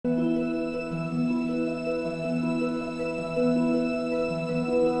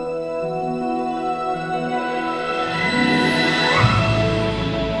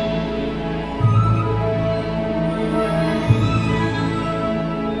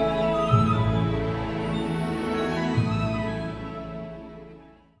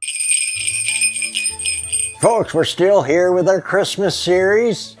Folks, we're still here with our Christmas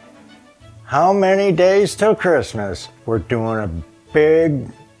series. How many days till Christmas? We're doing a big,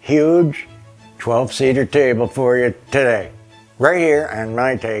 huge 12-seater table for you today. Right here on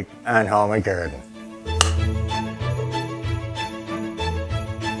my take on home and garden.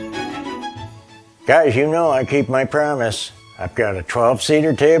 Guys, you know I keep my promise. I've got a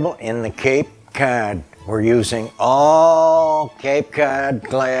 12-seater table in the Cape Cod. We're using all Cape Cod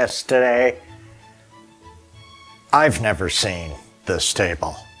glass today. I've never seen this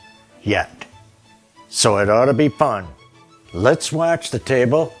table yet, so it ought to be fun. Let's watch the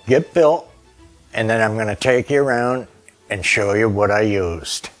table get built, and then I'm going to take you around and show you what I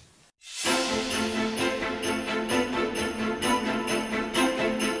used.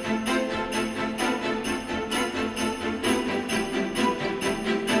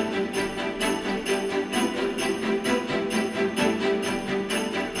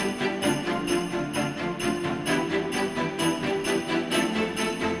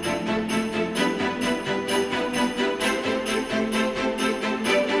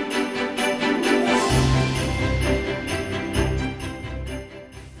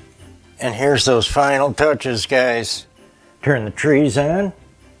 And here's those final touches, guys. Turn the trees on,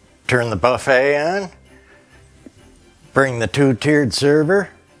 turn the buffet on, bring the two-tiered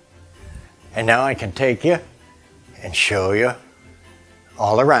server, and now I can take you and show you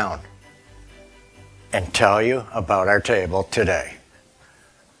all around and tell you about our table today.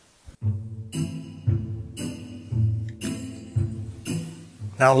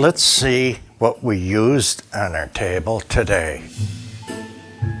 Now let's see what we used on our table today.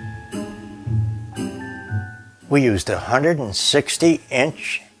 We used a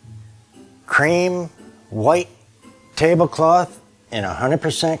 160-inch cream white tablecloth in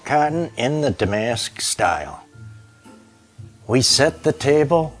 100% cotton in the damask style. We set the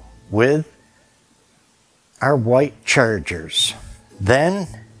table with our white chargers. Then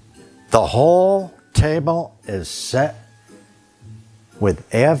the whole table is set with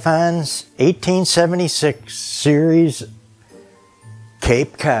Avon's 1876 series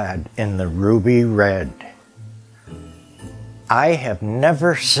Cape Cod in the ruby red. I have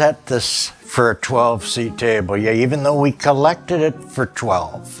never set this for a 12-seat table, yeah, even though we collected it for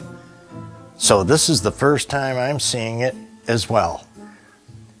 12. So this is the first time I'm seeing it as well.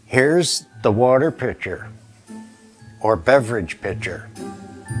 Here's the water pitcher, or beverage pitcher.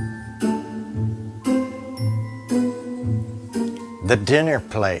 The dinner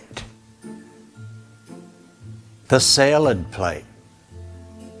plate. The salad plate.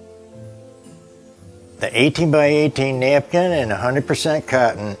 The 18 by 18 napkin and 100%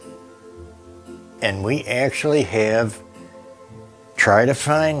 cotton, and we actually have tried to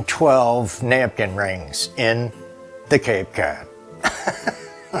find 12 napkin rings in the Cape Cod.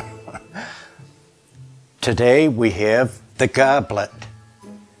 Today we have the goblet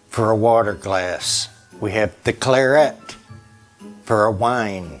for a water glass. We have the claret for a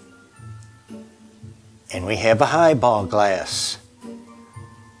wine, and we have a highball glass.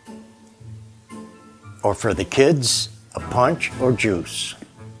 Or for the kids, a punch or juice.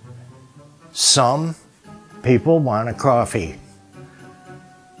 Some people want a coffee.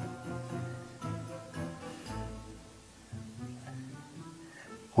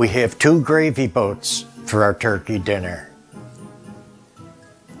 We have 2 gravy boats for our turkey dinner.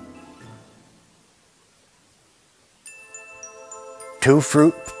 Two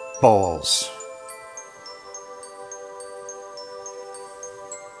fruit bowls.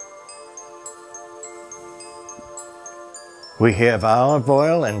 We have olive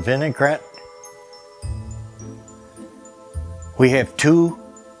oil and vinaigrette. We have 2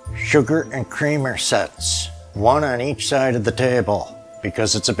 sugar and creamer sets, 1 on each side of the table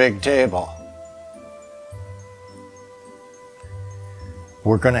because it's a big table.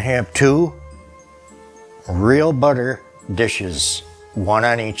 We're going to have 2 real butter dishes, 1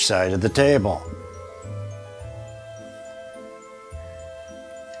 on each side of the table.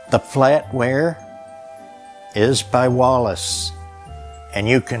 The flatware is by Wallace, and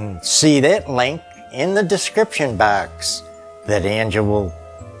you can see that link in the description box that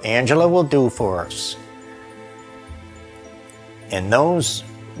Angela will do for us. And those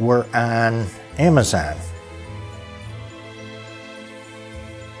were on Amazon.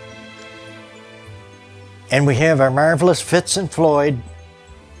 And we have our marvelous Fitz and Floyd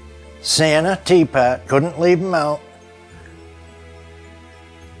Santa teapot, couldn't leave them out.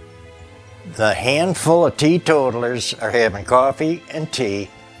 The handful of teetotalers are having coffee and tea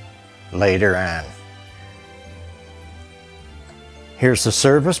later on. Here's the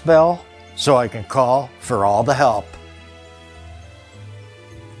service bell so I can call for all the help.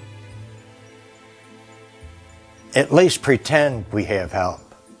 at least pretend we have help.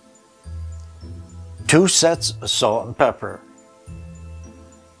 2 sets of salt and pepper.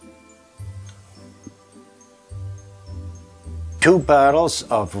 Two bottles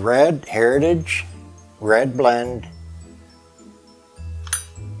of red Heritage red blend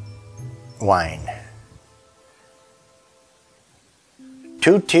wine.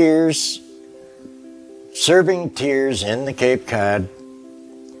 2 tiers, serving tiers in the Cape Cod,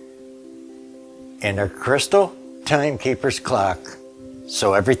 and a crystal timekeeper's clock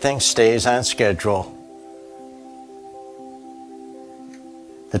so everything stays on schedule.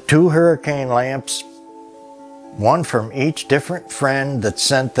 The 2 hurricane lamps, one from each different friend that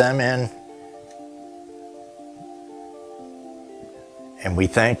sent them in, and we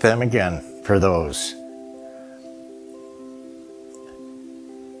thank them again for those.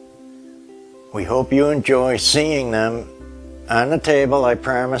 We hope you enjoy seeing them on the table, I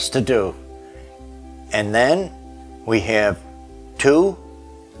promise to do. And then we have 2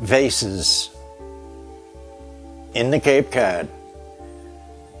 vases in the Cape Cod.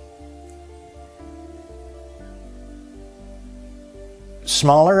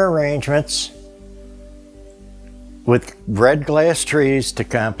 Smaller arrangements with red glass trees to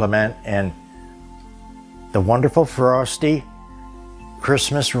complement, and the wonderful frosty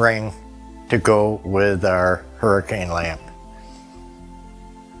Christmas ring to go with our hurricane lamp.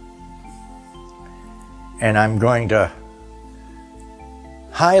 And I'm going to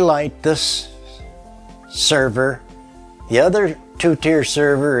highlight this server. The other 2-tier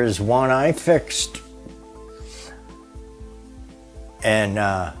server is one I fixed. And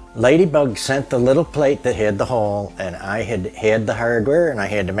Ladybug sent the little plate that had the hole, and I had the hardware and I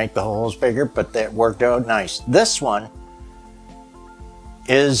had to make the holes bigger, but that worked out nice. This one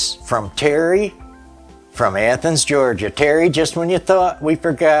is from Terry from Athens, Georgia. Terry, just when you thought we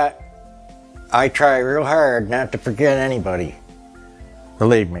forgot, I try real hard not to forget anybody.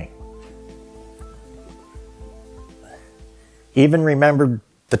 Believe me. Even remembered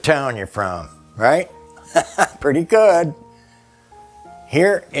the town you're from, right? Pretty good.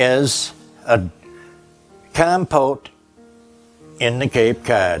 Here is a compote in the Cape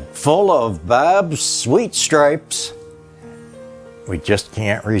Cod, full of Bob's sweet stripes. We just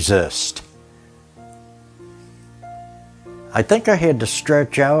can't resist. I think I had to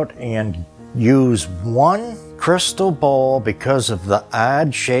stretch out and use 1 crystal bowl because of the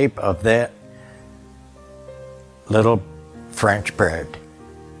odd shape of that little French bread.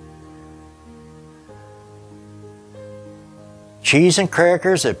 Cheese and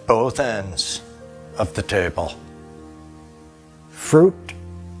crackers at both ends of the table. Fruit,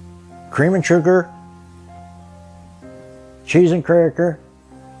 cream and sugar, cheese and cracker,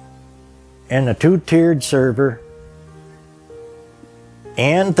 and the 2-tiered server,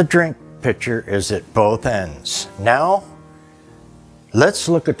 and the drink pitcher is at both ends. Now, let's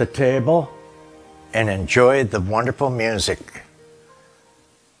look at the table and enjoy the wonderful music.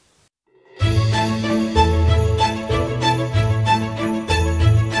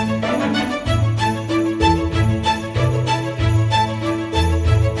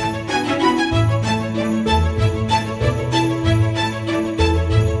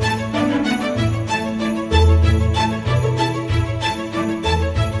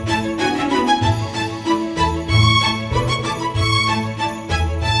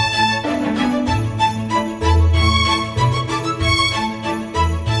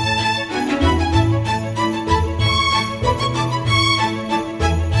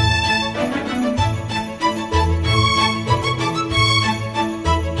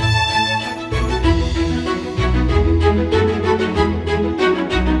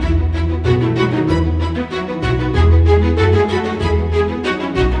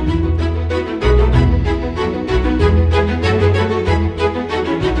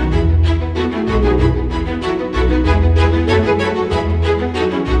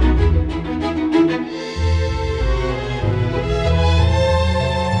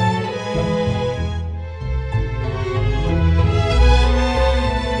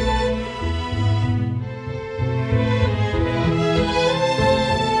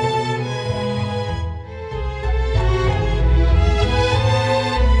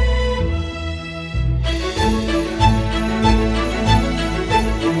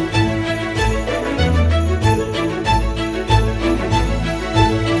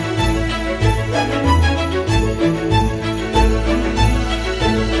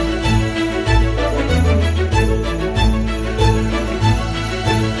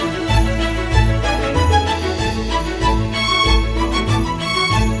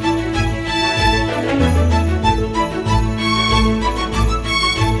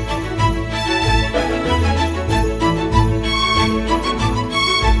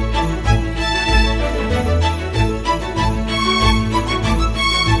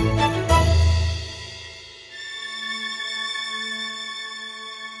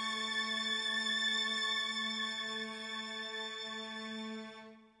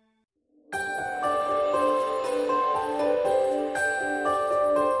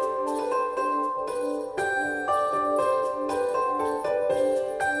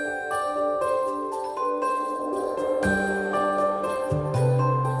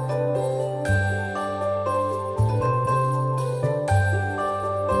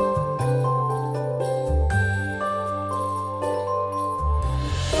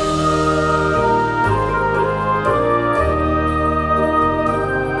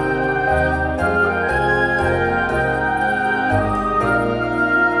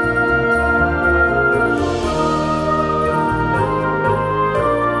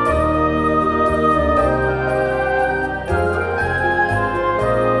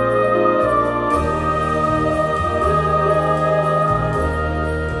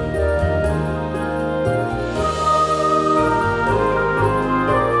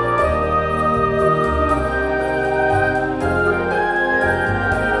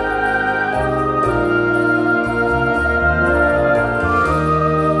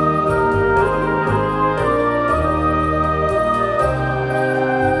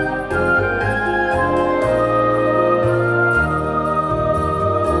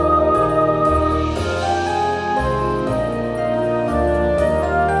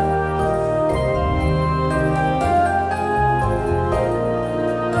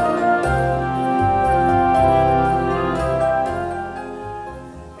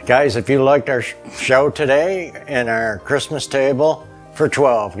 Guys, if you liked our show today and our Christmas table for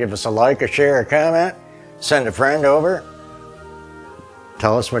 12, give us a like, a share, a comment, send a friend over.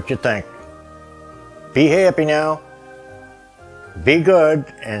 Tell us what you think. Be happy now. Be good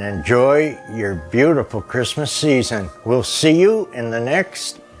and enjoy your beautiful Christmas season. We'll see you in the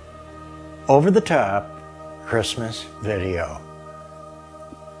next over-the-top Christmas video.